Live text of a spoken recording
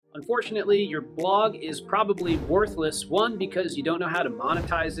Unfortunately, your blog is probably worthless, one, because you don't know how to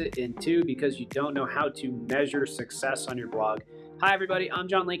monetize it, and two, because you don't know how to measure success on your blog. Hi, everybody. I'm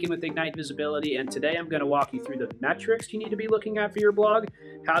John Lincoln with Ignite Visibility, and today I'm going to walk you through the metrics you need to be looking at for your blog,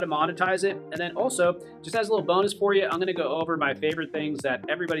 how to monetize it, and then also, just as a little bonus for you, I'm going to go over my favorite things that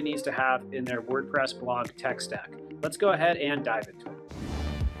everybody needs to have in their WordPress blog tech stack. Let's go ahead and dive into it.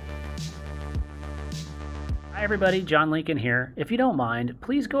 Hi everybody, John Lincoln here. If you don't mind,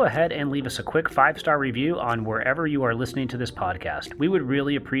 please go ahead and leave us a quick 5-star review on wherever you are listening to this podcast. We would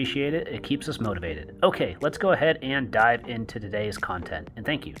really appreciate it. It keeps us motivated. Okay, let's go ahead and dive into today's content, and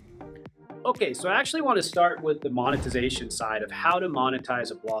thank you. Okay, so I actually want to start with the monetization side of how to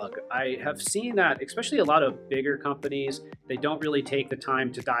monetize a blog. I have seen that, especially a lot of bigger companies, they don't really take the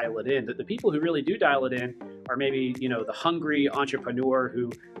time to dial it in. The people who really do dial it in are maybe, the hungry entrepreneur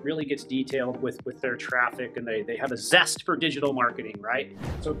who really gets detailed with their traffic, and they have a zest for digital marketing, right?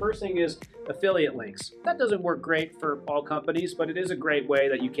 So first thing is affiliate links. That doesn't work great for all companies, but it is a great way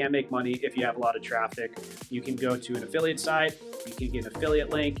that you can make money if you have a lot of traffic. You can go to an affiliate site, you can get an affiliate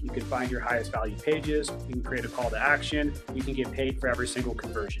link, you can find your highest value pages, you can create a call to action, you can get paid for every single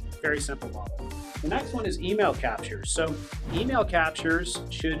conversion. Very simple model. The next one is email captures. So email captures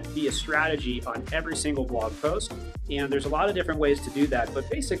should be a strategy on every single blog post, and there's a lot of different ways to do that, but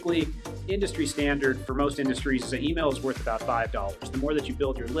basically industry standard for most industries is an email is worth about $5. The more that you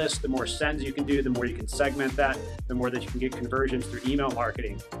build your list, the more sends you can do, the more you can segment that, the more that you can get conversions through email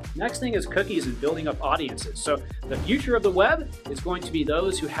marketing. Next thing is cookies and building up audiences. So the future of the web is going to be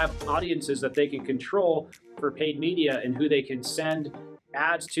those who have audiences that they can control for paid media and who they can send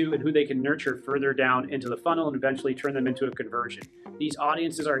ads to and who they can nurture further down into the funnel and eventually turn them into a conversion. These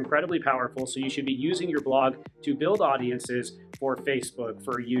audiences are incredibly powerful, so you should be using your blog to build audiences for Facebook,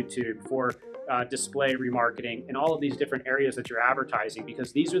 for YouTube, for display remarketing, and all of these different areas that you're advertising,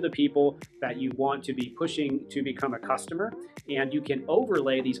 because these are the people that you want to be pushing to become a customer, and you can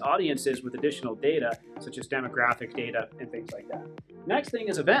overlay these audiences with additional data, such as demographic data and things like that. Next thing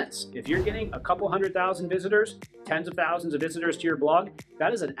is events. If you're getting a couple 100,000 visitors, tens of thousands of visitors to your blog,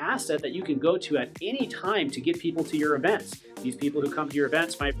 that is an asset that you can go to at any time to get people to your events. These people who come to your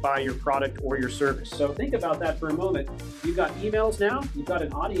events might buy your product or your service. So think about that for a moment. You've got emails now, you've got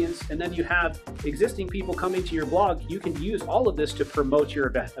an audience, and then you have existing people coming to your blog. You can use all of this to promote your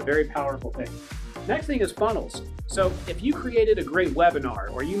event, a very powerful thing. Next thing is funnels. So if you created a great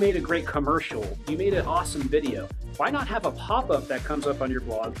webinar, or you made a great commercial, you made an awesome video, why not have a pop-up that comes up on your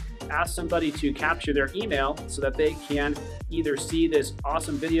blog? Ask somebody to capture their email so that they can either see this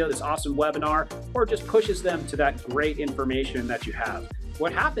awesome video, this awesome webinar, or just pushes them to that great information that you have.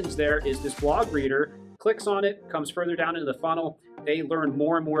 What happens there is this blog reader clicks on it, comes further down into the funnel. They learn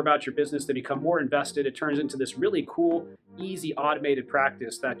more and more about your business. They become more invested. It turns into this really cool, easy, automated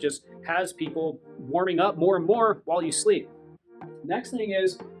practice that just has people warming up more and more while you sleep. Next thing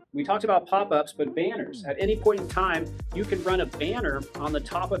is, we talked about pop-ups, but banners. At any point in time, you can run a banner on the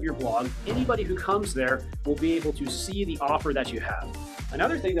top of your blog. Anybody who comes there will be able to see the offer that you have.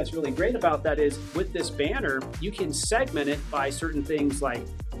 Another thing that's really great about that is with this banner, you can segment it by certain things like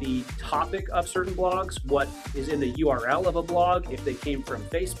the topic of certain blogs, what is in the URL of a blog, if they came from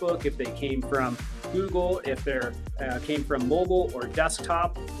Facebook, if they came from Google, if they came from mobile or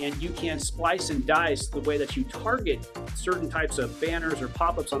desktop, and you can splice and dice the way that you target certain types of banners or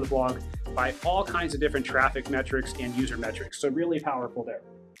pop-ups on the blog by all kinds of different traffic metrics and user metrics. So really powerful there.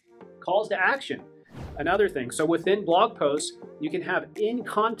 Calls to action. Another thing, so within blog posts, you can have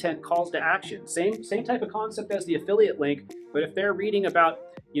in-content calls to action. Same type of concept as the affiliate link, but if they're reading about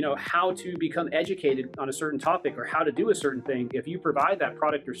how to become educated on a certain topic or how to do a certain thing, if you provide that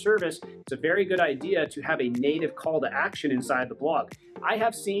product or service, it's a very good idea to have a native call to action inside the blog. I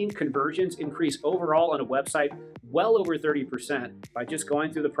have seen conversions increase overall on a website well over 30% by just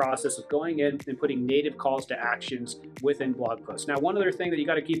going through the process of going in and putting native calls to actions within blog posts. Now, one other thing that you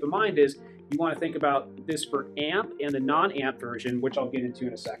got to keep in mind is you want to think about this for AMP and the non-AMP version, which I'll get into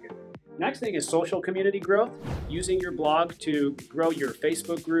in a second. Next thing is social community growth, using your blog to grow your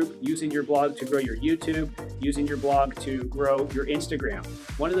Facebook group, using your blog to grow your YouTube, using your blog to grow your Instagram.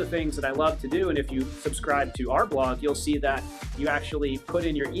 One of the things that I love to do, and if you subscribe to our blog, you'll see that you actually put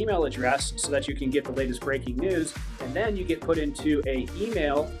in your email address so that you can get the latest breaking news, and then you get put into a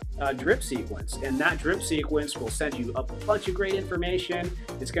email drip sequence, and that drip sequence will send you a bunch of great information.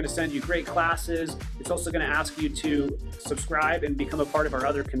 It's going to send you great classes. It's also going to ask you to subscribe and become a part of our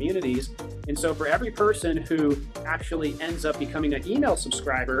other communities. And so for every person who actually ends up becoming an email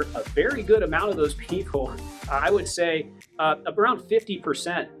subscriber, a very good amount of those people, I would say around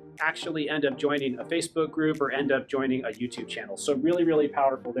 50% actually end up joining a Facebook group or end up joining a YouTube channel. So really, really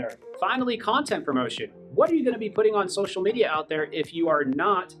powerful there. Finally, content promotion. What are you going to be putting on social media out there if you are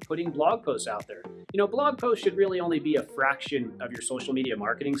not putting blog posts out there? You know, blog posts should really only be a fraction of your social media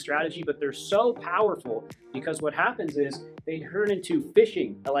marketing strategy, but they're so powerful because what happens is they turn into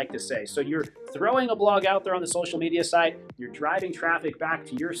fishing, I like to say. So you're throwing a blog out there on the social media site, you're driving traffic back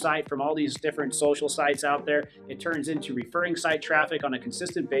to your site from all these different social sites out there. It turns into referring site traffic on a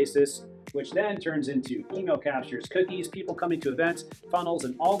consistent basis, which then turns into email captures, cookies, people coming to events, funnels,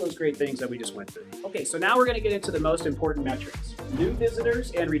 and all those great things that we just went through. Okay, so now we're going to get into the most important metrics. New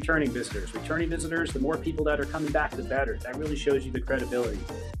visitors and returning visitors. Returning visitors, the more people that are coming back, the better. That really shows you the credibility.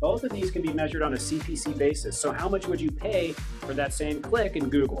 Both of these can be measured on a CPC basis. So how much would you pay for that same click in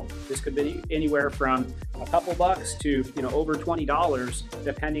Google? This could be anywhere from a couple bucks to over $20,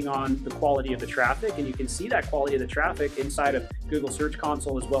 depending on the quality of the traffic. And you can see that quality of the traffic inside of Google Search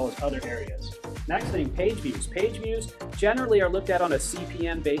Console as well as other areas. Next thing, page views. Page views generally are looked at on a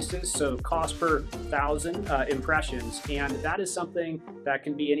CPM basis, so cost per 1,000 impressions, and that is something that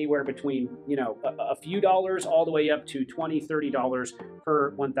can be anywhere between a few dollars all the way up to $20, $30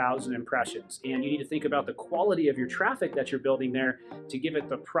 per 1,000 impressions. And you need to think about the quality of your traffic that you're building there to give it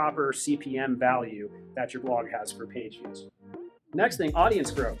the proper CPM value that your blog has for page views. Next thing,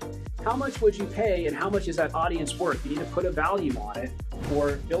 audience growth. How much would you pay and how much is that audience worth? You need to put a value on it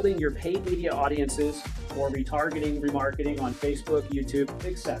for building your paid media audiences or retargeting, remarketing on Facebook, YouTube,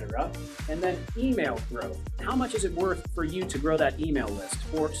 etc. And then email growth. How much is it worth for you to grow that email list?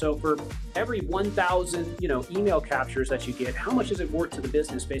 So for every 1,000 email captures that you get, how much is it worth to the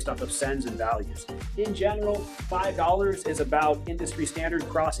business based off of sends and values? In general, $5 is about industry standard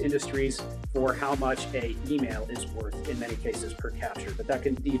cross industries for how much a email is worth in many cases per capture, but that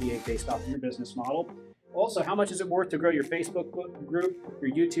can deviate based off of your business model. Also, how much is it worth to grow your Facebook group,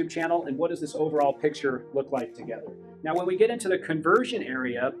 your YouTube channel, and what does this overall picture look like together? Now, when we get into the conversion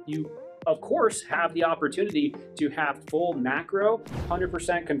area, you of course have the opportunity to have full macro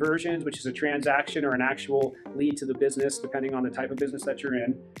 100% conversions, which is a transaction or an actual lead to the business, depending on the type of business that you're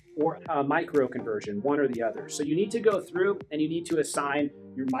in, or a micro conversion, one or the other. So you need to go through and you need to assign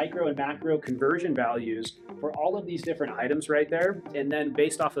your micro and macro conversion values for all of these different items right there. And then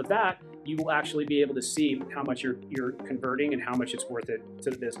based off of that, you will actually be able to see how much you're converting and how much it's worth it to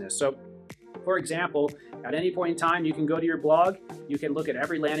the business. So for example, at any point in time, you can go to your blog, you can look at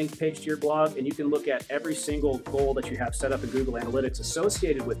every landing page to your blog, and you can look at every single goal that you have set up in Google Analytics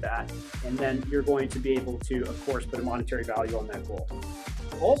associated with that. And then you're going to be able to, of course, put a monetary value on that goal.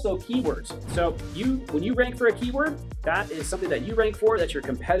 Also, keywords. So when you rank for a keyword, that is something that you rank for that your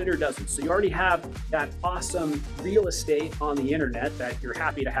competitor doesn't. So you already have that awesome real estate on the internet that you're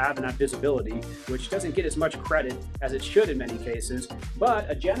happy to have and that visibility, which doesn't get as much credit as it should in many cases. But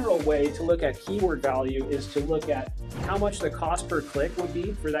a general way to look at keyword value is to look at how much the cost per click would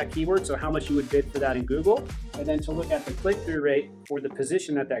be for that keyword, so how much you would bid for that in Google, and then to look at the click-through rate for the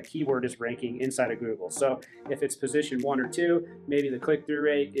position that keyword is ranking inside of Google. So if it's position 1 or 2, maybe the click-through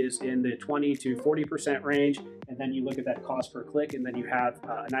rate is in the 20 to 40% range, and then you look at that cost per click, and then you have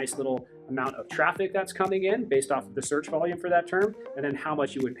a nice little amount of traffic that's coming in based off of the search volume for that term, and then how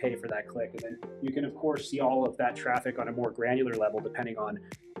much you would pay for that click. And then you can, of course, see all of that traffic on a more granular level depending on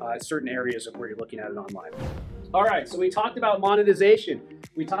certain areas of where you're looking at it online. All right, so we talked about monetization.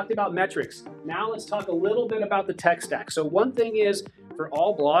 We talked about metrics. Now let's talk a little bit about the tech stack. So one thing is, for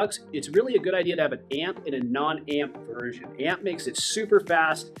all blogs, it's really a good idea to have an AMP and a non-AMP version. AMP makes it super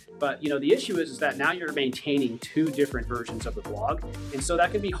fast, but the issue is that now you're maintaining 2 different versions of the blog, and so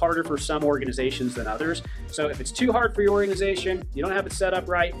that can be harder for some organizations than others. So if it's too hard for your organization, you don't have it set up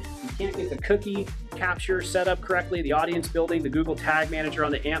right, you can't get the cookie capture set up correctly, the audience building, the Google Tag Manager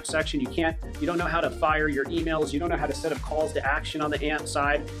on the AMP section, you don't know how to fire your emails, you don't know how to set up calls to action on the AMP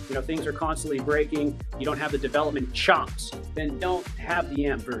side, things are constantly breaking, you don't have the development chops, then don't have the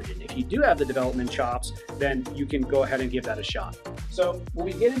AMP version. If you do have the development chops, then you can go ahead and give that a shot. So when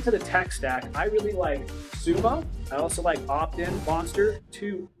we get into the tech stack, I really like Sumo. I also like Opt-in Monster,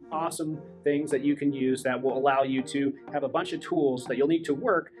 2 awesome things that you can use that will allow you to have a bunch of tools that you'll need to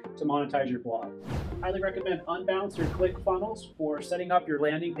work to monetize your blog. Highly recommend Unbounce or ClickFunnels for setting up your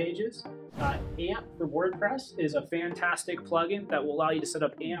landing pages. AMP for WordPress is a fantastic plugin that will allow you to set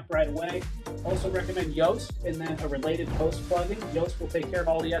up AMP right away. Also recommend Yoast and then a related post plugin. Yoast will take care of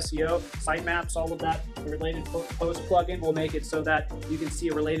all the SEO, sitemaps, all of that. The related post plugin will make it so that you can see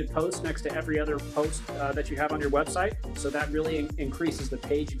a related post next to every other post that you have on your website. So that really increases the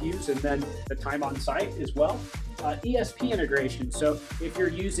page views and then the time on site as well. ESP integration. So if you're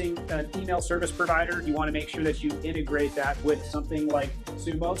using an email service provider, you want to make sure that you integrate that with something like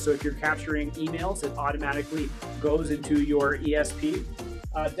Sumo. So if you're capturing emails, it automatically goes into your ESP.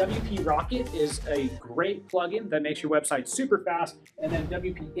 WP Rocket is a great plugin that makes your website super fast. And then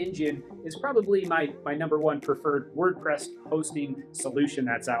WP Engine is probably my number one preferred WordPress hosting solution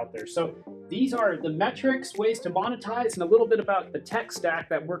that's out there. So these are the metrics, ways to monetize, and a little bit about the tech stack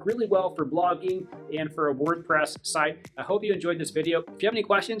that work really well for blogging and for a WordPress site. I hope you enjoyed this video. If you have any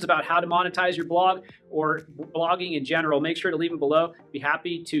questions about how to monetize your blog or blogging in general, make sure to leave them below. Be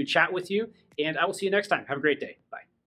happy to chat with you, and I will see you next time. Have a great day. Bye.